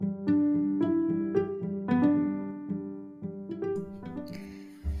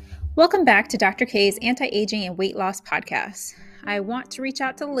Welcome back to Dr. K's Anti-Aging and Weight Loss Podcast. I want to reach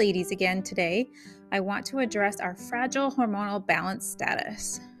out to ladies again today. I want to address our fragile hormonal balance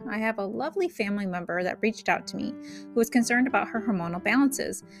status. I have a lovely family member that reached out to me who was concerned about her hormonal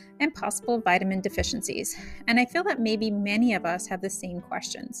balances and possible vitamin deficiencies, and I feel that maybe many of us have the same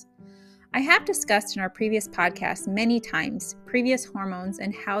questions. I have discussed in our previous podcast many times previous hormones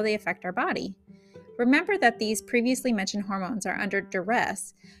and how they affect our body. Remember that these previously mentioned hormones are under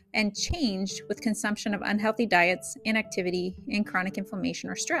duress and changed with consumption of unhealthy diets, inactivity, and chronic inflammation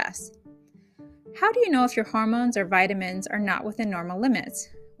or stress. How do you know if your hormones or vitamins are not within normal limits?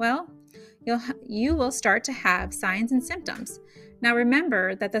 Well, you will start to have signs and symptoms. Now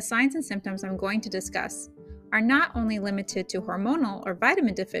remember that the signs and symptoms I'm going to discuss are not only limited to hormonal or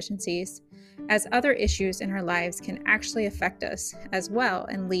vitamin deficiencies, as other issues in our lives can actually affect us as well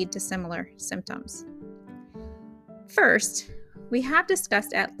and lead to similar symptoms. First, we have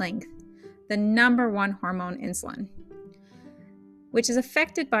discussed at length the number one hormone, insulin, which is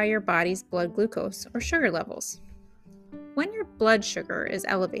affected by your body's blood glucose or sugar levels. When your blood sugar is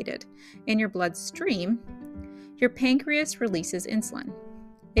elevated in your bloodstream, your pancreas releases insulin.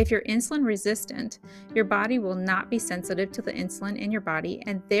 If you're insulin resistant, your body will not be sensitive to the insulin in your body,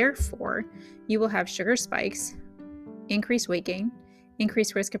 and therefore you will have sugar spikes, increased weight gain,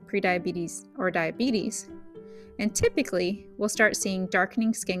 increased risk of prediabetes or diabetes, and typically we'll start seeing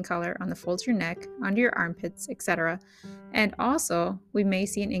darkening skin color on the folds of your neck, under your armpits, etc. And also we may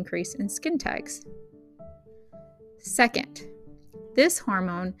see an increase in skin tags. Second, this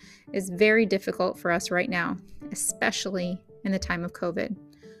hormone is very difficult for us right now, especially in the time of COVID.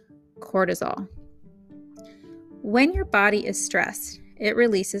 Cortisol. When your body is stressed, it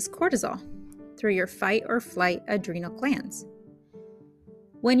releases cortisol through your fight or flight adrenal glands.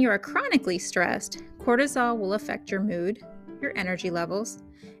 When you are chronically stressed, cortisol will affect your mood, your energy levels,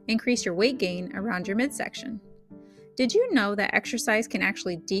 increase your weight gain around your midsection. Did you know that exercise can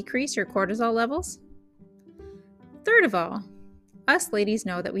actually decrease your cortisol levels? Third of all, us ladies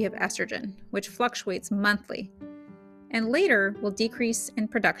know that we have estrogen, which fluctuates monthly, and later will decrease in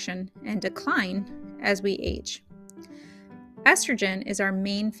production and decline as we age. Estrogen is our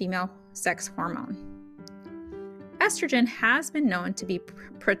main female sex hormone. Estrogen has been known to be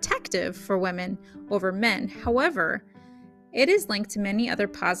protective for women over men. However, it is linked to many other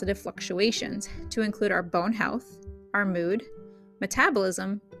positive fluctuations to include our bone health, our mood,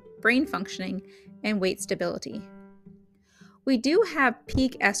 metabolism, brain functioning, and weight stability. We do have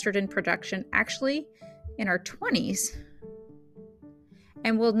peak estrogen production actually in our 20s,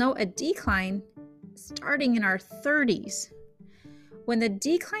 and we'll note a decline starting in our 30s. When the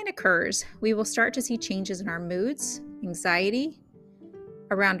decline occurs, we will start to see changes in our moods, anxiety,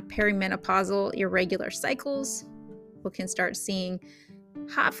 around perimenopausal irregular cycles. We can start seeing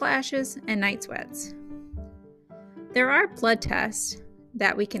hot flashes and night sweats. There are blood tests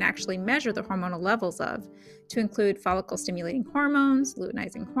that we can actually measure the hormonal levels of, to include follicle-stimulating hormones,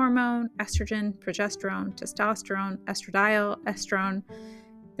 luteinizing hormone, estrogen, progesterone, testosterone, estradiol, estrone.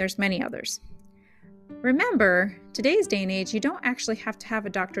 There's many others. Remember, today's day and age, you don't actually have to have a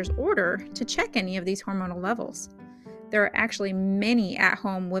doctor's order to check any of these hormonal levels. There are actually many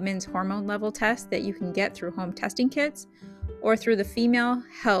at-home women's hormone level tests that you can get through home testing kits or through the female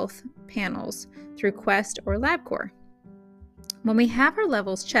health panels through Quest or LabCorp. When we have our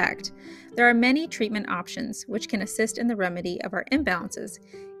levels checked, there are many treatment options which can assist in the remedy of our imbalances,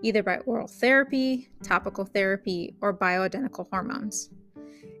 either by oral therapy, topical therapy, or bioidentical hormones.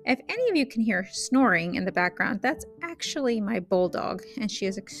 If any of you can hear snoring in the background, that's actually my bulldog, and she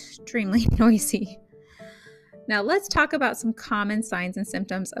is extremely noisy. Now let's talk about some common signs and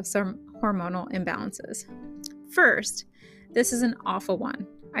symptoms of some hormonal imbalances. First, this is an awful one.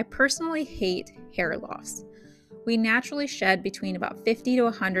 I personally hate hair loss. We naturally shed between about 50 to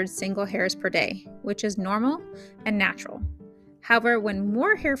 100 single hairs per day, which is normal and natural. However, when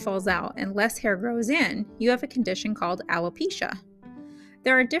more hair falls out and less hair grows in, you have a condition called alopecia.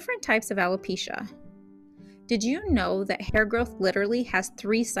 There are different types of alopecia. Did you know that hair growth literally has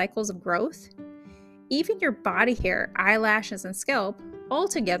 3 cycles of growth? Even your body hair, eyelashes, and scalp all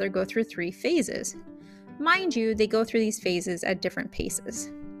together go through 3 phases. Mind you, they go through these phases at different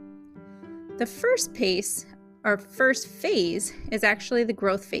paces. The first phase is actually the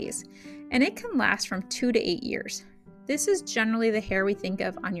growth phase, and it can last from 2 to 8 years. This is generally the hair we think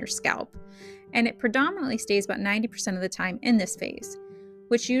of on your scalp, and it predominantly stays about 90% of the time in this phase,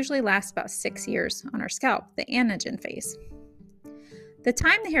 which usually lasts about 6 years on our scalp, the anagen phase. The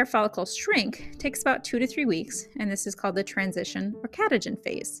time the hair follicles shrink takes about 2 to 3 weeks, and this is called the transition or catagen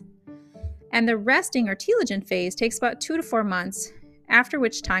phase. And the resting or telogen phase takes about 2 to 4 months, after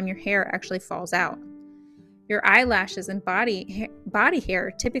which time your hair actually falls out. Your eyelashes and body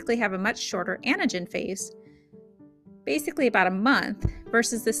hair typically have a much shorter anagen phase, basically about a month,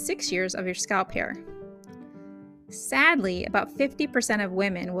 versus the 6 years of your scalp hair. Sadly, about 50% of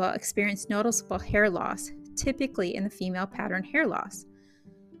women will experience noticeable hair loss, typically in the female pattern hair loss,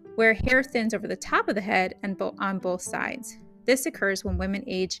 where hair thins over the top of the head and on both sides. This occurs when women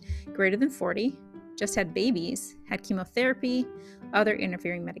age greater than 40, just had babies, had chemotherapy, other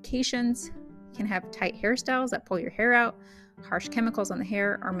interfering medications, can have tight hairstyles that pull your hair out, harsh chemicals on the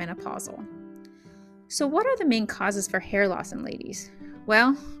hair, or menopausal. So what are the main causes for hair loss in ladies?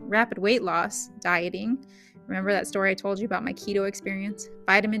 Well, rapid weight loss, dieting. Remember that story I told you about my keto experience?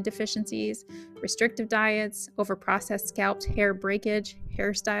 Vitamin deficiencies, restrictive diets, overprocessed scalp hair breakage,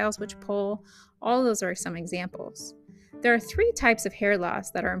 hairstyles which pull. All of those are some examples. There are 3 types of hair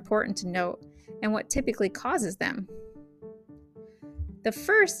loss that are important to note and what typically causes them. The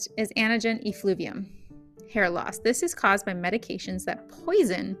first is anagen effluvium hair loss. This is caused by medications that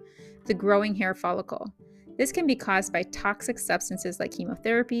poison the growing hair follicle. This can be caused by toxic substances like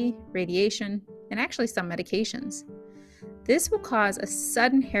chemotherapy, radiation, and actually some medications. This will cause a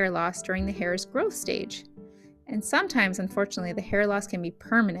sudden hair loss during the hair's growth stage. And sometimes, unfortunately, the hair loss can be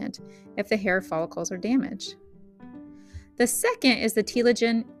permanent if the hair follicles are damaged. The second is the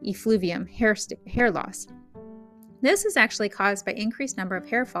telogen effluvium hair loss. This is actually caused by increased number of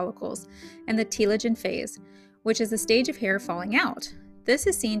hair follicles in the telogen phase, which is the stage of hair falling out. This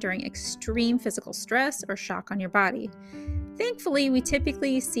is seen during extreme physical stress or shock on your body. Thankfully, we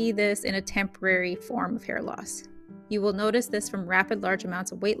typically see this in a temporary form of hair loss. You will notice this from rapid large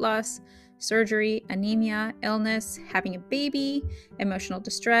amounts of weight loss, surgery, anemia, illness, having a baby, emotional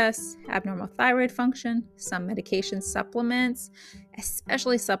distress, abnormal thyroid function, some medication supplements,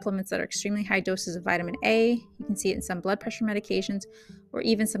 especially supplements that are extremely high doses of vitamin A. You can see it in some blood pressure medications or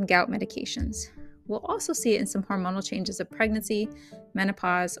even some gout medications. We'll also see it in some hormonal changes of pregnancy,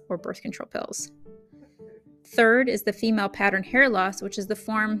 menopause, or birth control pills. Third is the female pattern hair loss, which is the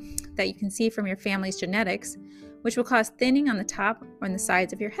form that you can see from your family's genetics, which will cause thinning on the top or on the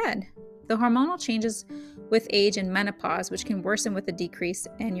sides of your head. The hormonal changes with age and menopause, which can worsen with a decrease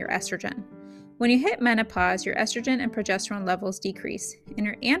in your estrogen. When you hit menopause, your estrogen and progesterone levels decrease, and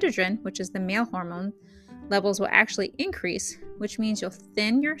your androgen, which is the male hormone, levels will actually increase, which means you'll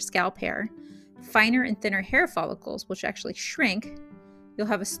thin your scalp hair, finer and thinner hair follicles, which actually shrink. You'll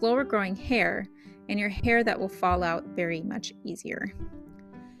have a slower growing hair, and your hair that will fall out very much easier.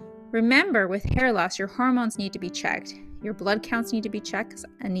 Remember, with hair loss, your hormones need to be checked. Your blood counts need to be checked because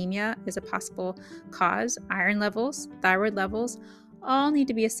anemia is a possible cause. Iron levels, thyroid levels, all need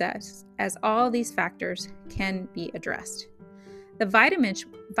to be assessed, as all these factors can be addressed. The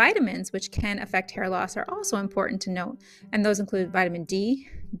vitamins which can affect hair loss are also important to note, and those include vitamin D,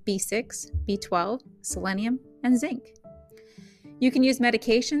 B6, B12, selenium, and zinc. You can use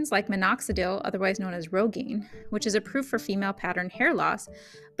medications like minoxidil, otherwise known as Rogaine, which is approved for female pattern hair loss,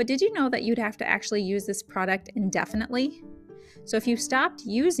 but did you know that you'd have to actually use this product indefinitely? So if you stopped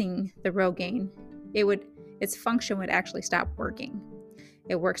using the Rogaine, its function would actually stop working.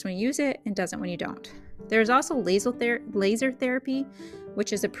 It works when you use it and doesn't when you don't. There's also laser therapy,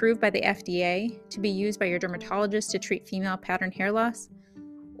 which is approved by the FDA to be used by your dermatologist to treat female pattern hair loss.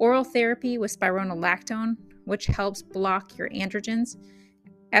 Oral therapy with spironolactone, which helps block your androgens.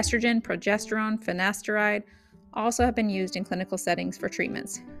 Estrogen, progesterone, finasteride also have been used in clinical settings for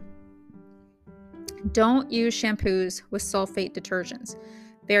treatments. Don't use shampoos with sulfate detergents.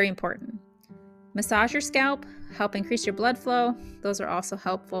 Very important. Massage your scalp, help increase your blood flow. Those are also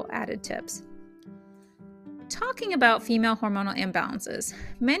helpful added tips. Talking about female hormonal imbalances,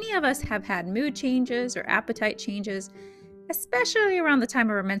 many of us have had mood changes or appetite changes, especially around the time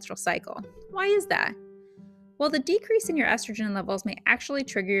of our menstrual cycle. Why is that? Well, the decrease in your estrogen levels may actually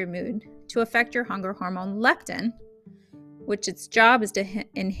trigger your mood to affect your hunger hormone leptin, which its job is to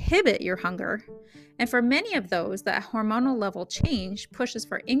inhibit your hunger. And for many of those, that hormonal level change pushes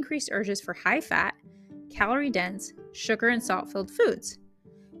for increased urges for high-fat, calorie-dense, sugar and salt-filled foods,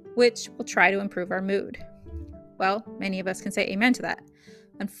 which will try to improve our mood. Well, many of us can say amen to that.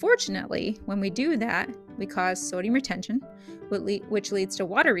 Unfortunately, when we do that, we cause sodium retention, which leads to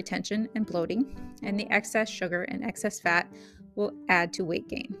water retention and bloating, and the excess sugar and excess fat will add to weight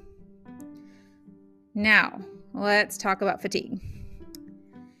gain. Now, let's talk about fatigue.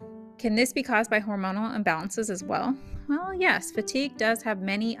 Can this be caused by hormonal imbalances as well? Well, yes, fatigue does have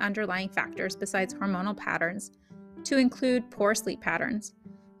many underlying factors besides hormonal patterns, to include poor sleep patterns,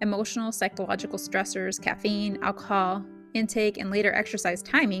 emotional, psychological stressors, caffeine, alcohol, intake, and later exercise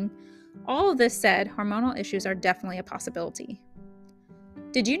timing. All of this said, hormonal issues are definitely a possibility.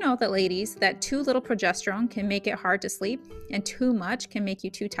 Did you know that, ladies, that too little progesterone can make it hard to sleep and too much can make you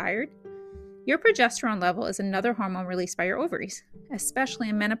too tired? Your progesterone level is another hormone released by your ovaries, especially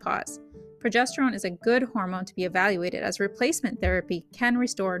in menopause. Progesterone is a good hormone to be evaluated, as replacement therapy can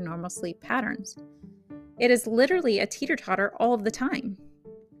restore normal sleep patterns. It is literally a teeter-totter all of the time.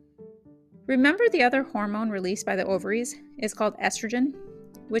 Remember, the other hormone released by the ovaries is called estrogen,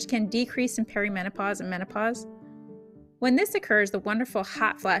 which can decrease in perimenopause and menopause. When this occurs, the wonderful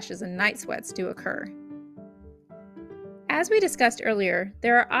hot flashes and night sweats do occur. As we discussed earlier,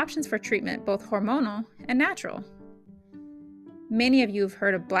 there are options for treatment, both hormonal and natural. Many of you have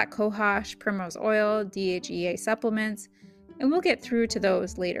heard of black cohosh, primrose oil, DHEA supplements, and we'll get through to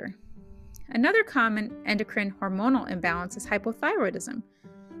those later. Another common endocrine hormonal imbalance is hypothyroidism,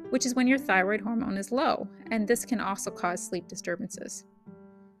 which is when your thyroid hormone is low, and this can also cause sleep disturbances.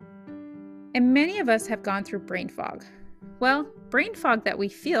 And many of us have gone through brain fog. Well, brain fog that we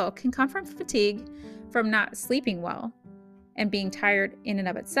feel can come from fatigue, from not sleeping well, and being tired in and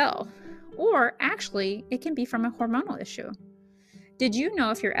of itself, or actually it can be from a hormonal issue. Did you know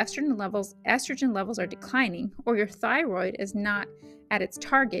if your estrogen levels are declining, or your thyroid is not at its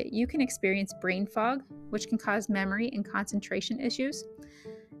target, you can experience brain fog, which can cause memory and concentration issues?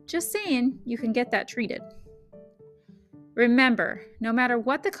 Just saying, you can get that treated. Remember, no matter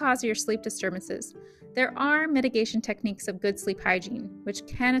what the cause of your sleep disturbances, there are mitigation techniques of good sleep hygiene, which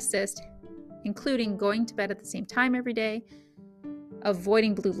can assist, including going to bed at the same time every day,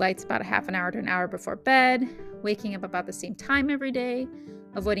 avoiding blue lights about a half an hour to an hour before bed, waking up about the same time every day,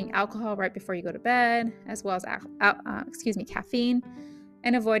 avoiding alcohol right before you go to bed, as well as caffeine,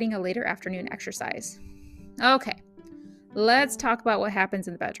 and avoiding a later afternoon exercise. Okay, let's talk about what happens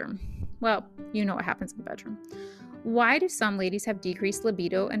in the bedroom. Well, you know what happens in the bedroom. Why do some ladies have decreased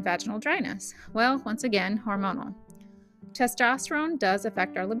libido and vaginal dryness? Well, once again, hormonal. Testosterone does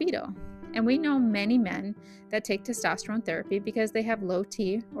affect our libido, and we know many men that take testosterone therapy because they have low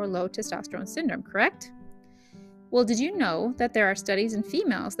T or low testosterone syndrome, correct? Well, did you know that there are studies in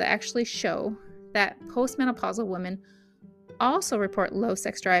females that actually show that postmenopausal women also report low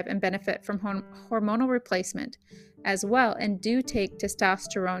sex drive and benefit from hormonal replacement as well, and do take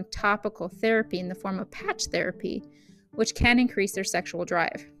testosterone topical therapy in the form of patch therapy, which can increase their sexual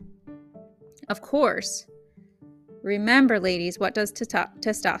drive. Of course, remember, ladies, what does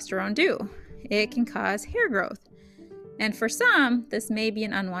testosterone do? It can cause hair growth, and for some, this may be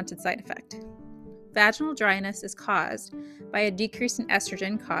an unwanted side effect. Vaginal dryness is caused by a decrease in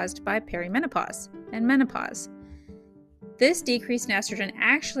estrogen caused by perimenopause and menopause. This decrease in estrogen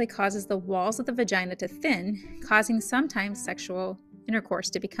actually causes the walls of the vagina to thin, causing sometimes sexual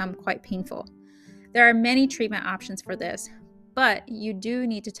intercourse to become quite painful. There are many treatment options for this, but you do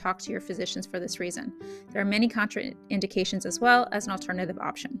need to talk to your physicians for this reason. There are many contraindications as well as an alternative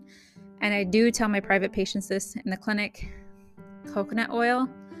option. And I do tell my private patients this in the clinic. Coconut oil,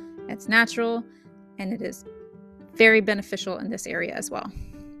 it's natural, and it is very beneficial in this area as well.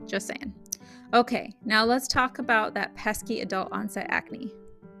 Just saying. Okay, now let's talk about that pesky adult onset acne.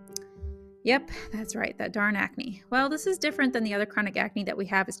 Yep, that's right, that darn acne. Well, this is different than the other chronic acne that we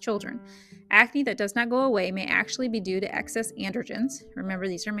have as children. Acne that does not go away may actually be due to excess androgens. Remember,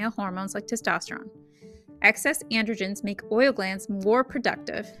 these are male hormones like testosterone. Excess androgens make oil glands more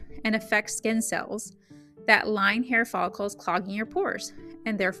productive and affect skin cells that line hair follicles, clogging your pores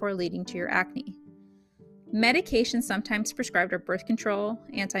and therefore leading to your acne. Medications sometimes prescribed are birth control,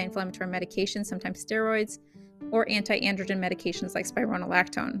 anti-inflammatory medications, sometimes steroids, or anti-androgen medications like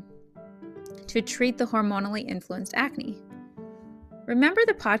spironolactone to treat the hormonally influenced acne. Remember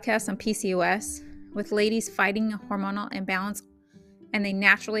the podcast on PCOS with ladies fighting a hormonal imbalance and they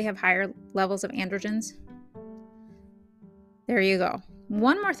naturally have higher levels of androgens? There you go.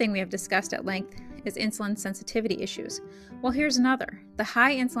 One more thing we have discussed at length is insulin sensitivity issues. Well, here's another. The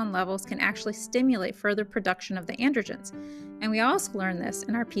high insulin levels can actually stimulate further production of the androgens, and we also learn this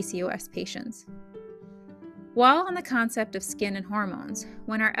in our PCOS patients. While on the concept of skin and hormones,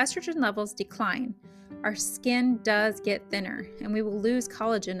 when our estrogen levels decline, our skin does get thinner, and we will lose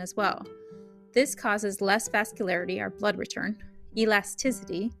collagen as well. This causes less vascularity, our blood return,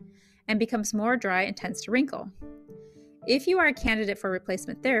 elasticity, and becomes more dry and tends to wrinkle. If you are a candidate for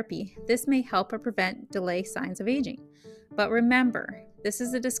replacement therapy, this may help or delay signs of aging. But remember, this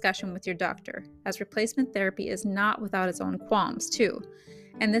is a discussion with your doctor, as replacement therapy is not without its own qualms too,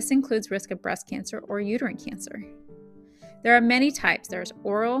 and this includes risk of breast cancer or uterine cancer. There are many types. There's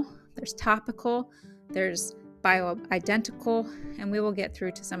oral, there's topical, there's bioidentical, and we will get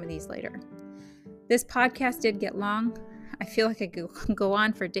through to some of these later. This podcast did get long. I feel like I could go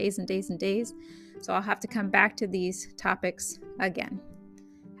on for days and days and days, so I'll have to come back to these topics again.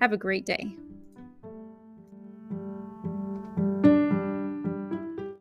 Have a great day.